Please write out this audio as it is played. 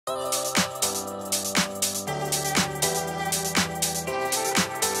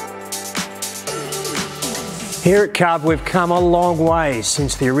Here at Cub, we've come a long way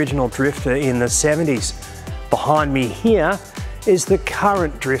since the original Drifter in the 70s. Behind me here is the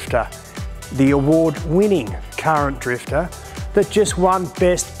current Drifter, the award-winning current Drifter that just won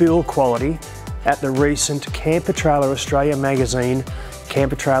Best Build Quality at the recent Camper Trailer Australia magazine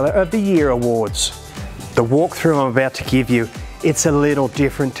Camper Trailer of the Year Awards. The walkthrough I'm about to give you, it's a little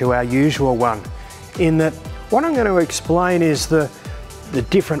different to our usual one, in that what I'm going to explain is the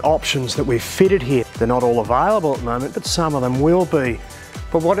different options that we've fitted here. They're not all available at the moment, but some of them will be.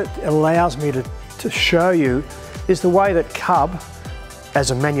 But what it allows me to show you is the way that Cub,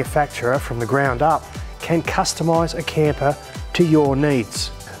 as a manufacturer from the ground up, can customise a camper to your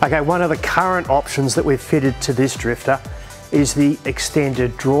needs. Okay, one of the current options that we've fitted to this Drifter is the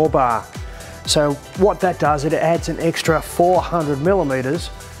extended drawbar. So what that does, it adds an extra 400 millimeters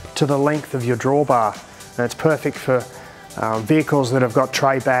to the length of your drawbar. And it's perfect for vehicles that have got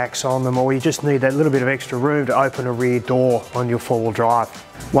tray backs on them, or you just need that little bit of extra room to open a rear door on your four-wheel drive.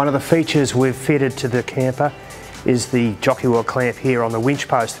 One of the features we've fitted to the camper is the jockey wheel clamp here on the winch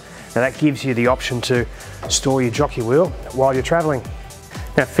post. Now that gives you the option to store your jockey wheel while you're travelling.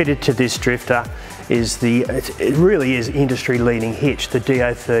 Now fitted to this Drifter is it really is industry-leading hitch, the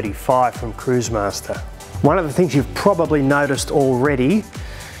DO35 from Cruisemaster. One of the things you've probably noticed already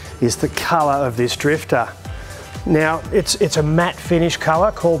is the colour of this Drifter. Now it's a matte finish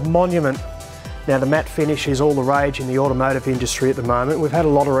colour called Monument. Now the matte finish is all the rage in the automotive industry at the moment. We've had a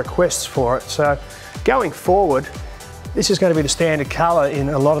lot of requests for it, so going forward this is going to be the standard colour in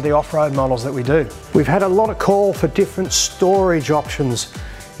a lot of the off-road models that we do. We've had a lot of call for different storage options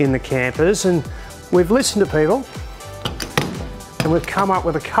in the campers, and we've listened to people and we've come up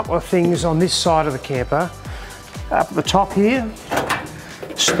with a couple of things on this side of the camper. Up at the top here,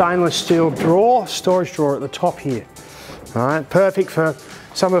 stainless steel drawer, storage drawer at the top here. All right, perfect for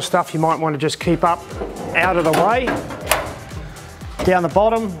some of the stuff you might want to just keep up out of the way. Down the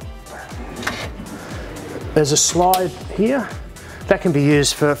bottom, there's a slide here. That can be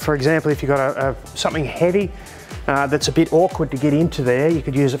used for example, if you've got something heavy that's a bit awkward to get into there, you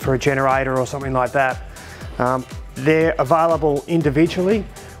could use it for a generator or something like that. They're available individually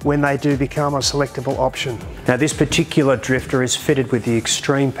when they do become a selectable option. Now this particular Drifter is fitted with the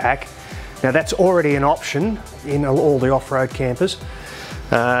Extreme Pack. Now that's already an option in all the off-road campers.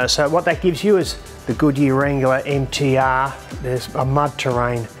 So what that gives you is the Goodyear Wrangler MTR. There's a mud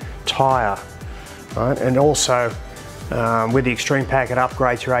terrain tyre, right? And also with the Extreme Pack it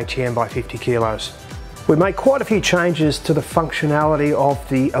upgrades your ATM by 50 kilos. We made quite a few changes to the functionality of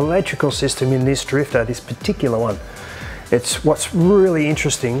the electrical system in this Drifter, this particular one. What's really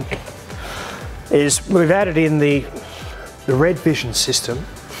interesting is we've added in the Red Vision system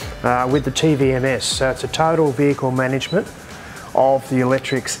with the TVMS. So it's a total vehicle management of the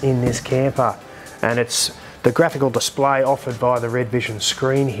electrics in this camper, and it's the graphical display offered by the Red Vision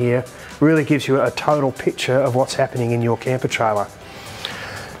screen here really gives you a total picture of what's happening in your camper trailer.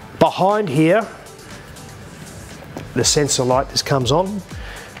 Behind here, the sensor light just comes on.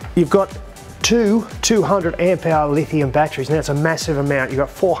 You've got two 200 amp hour lithium batteries. Now it's a massive amount. You've got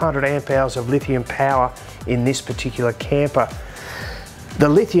 400 amp hours of lithium power in this particular camper. The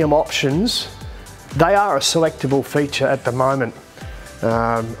lithium options, they are a selectable feature at the moment.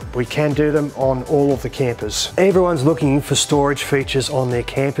 We can do them on all of the campers. Everyone's looking for storage features on their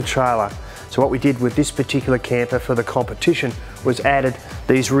camper trailer. So what we did with this particular camper for the competition was added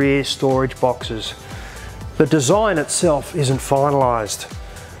these rear storage boxes. The design itself isn't finalised,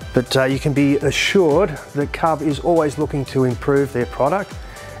 but you can be assured that Cub is always looking to improve their product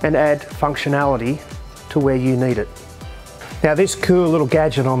and add functionality to where you need it. Now this cool little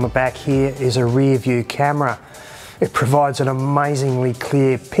gadget on the back here is a rear view camera. It provides an amazingly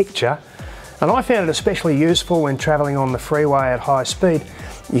clear picture, and I found it especially useful when travelling on the freeway at high speed.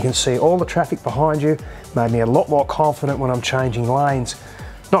 You can see all the traffic behind you, made me a lot more confident when I'm changing lanes.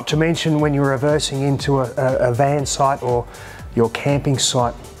 Not to mention when you're reversing into a van site or your camping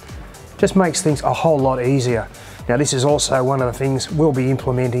site. Just makes things a whole lot easier. Now this is also one of the things we'll be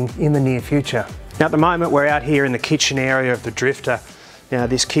implementing in the near future. Now at the moment we're out here in the kitchen area of the Drifter. Now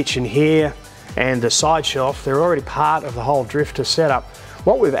this kitchen here and the side shelf, they're already part of the whole Drifter setup.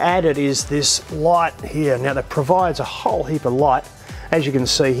 What we've added is this light here. Now that provides a whole heap of light, as you can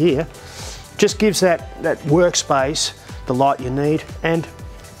see here. Just gives that workspace the light you need, and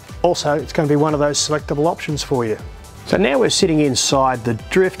also it's going to be one of those selectable options for you. So now we're sitting inside the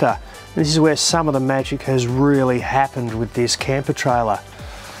Drifter. This is where some of the magic has really happened with this camper trailer.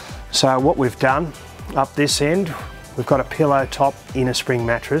 So what we've done up this end, we've got a pillow top inner spring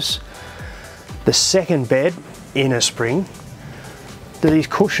mattress. The second bed, inner spring. These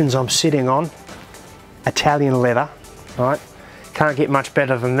cushions I'm sitting on, Italian leather, right? Can't get much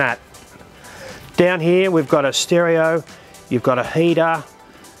better than that. Down here we've got a stereo, you've got a heater.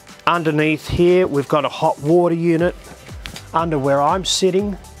 Underneath here we've got a hot water unit. Under where I'm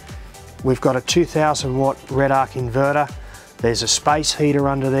sitting we've got a 2000 watt red arc inverter. There's a space heater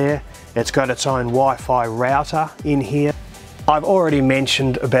under there. It's got its own Wi-Fi router in here. I've already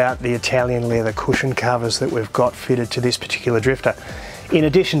mentioned about the Italian leather cushion covers that we've got fitted to this particular drifter. In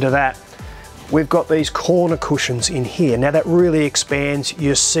addition to that, we've got these corner cushions in here. Now that really expands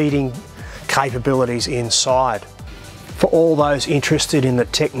your seating capabilities inside. For all those interested in the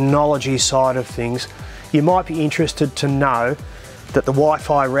technology side of things, you might be interested to know that the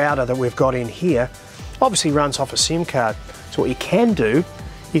Wi-Fi router that we've got in here obviously runs off a SIM card. So what you can do,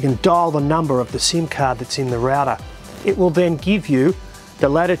 you can dial the number of the SIM card that's in the router. It will then give you the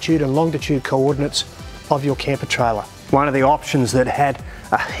latitude and longitude coordinates of your camper trailer. One of the options that had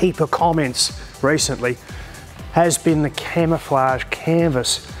a heap of comments recently has been the camouflage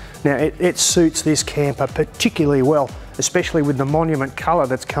canvas. Now it suits this camper particularly well, especially with the monument colour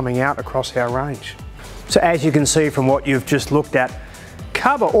that's coming out across our range. So as you can see from what you've just looked at,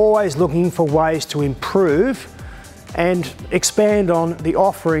 Cub are always looking for ways to improve and expand on the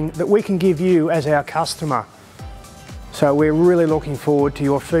offering that we can give you as our customer. So we're really looking forward to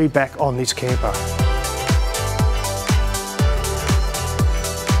your feedback on this camper.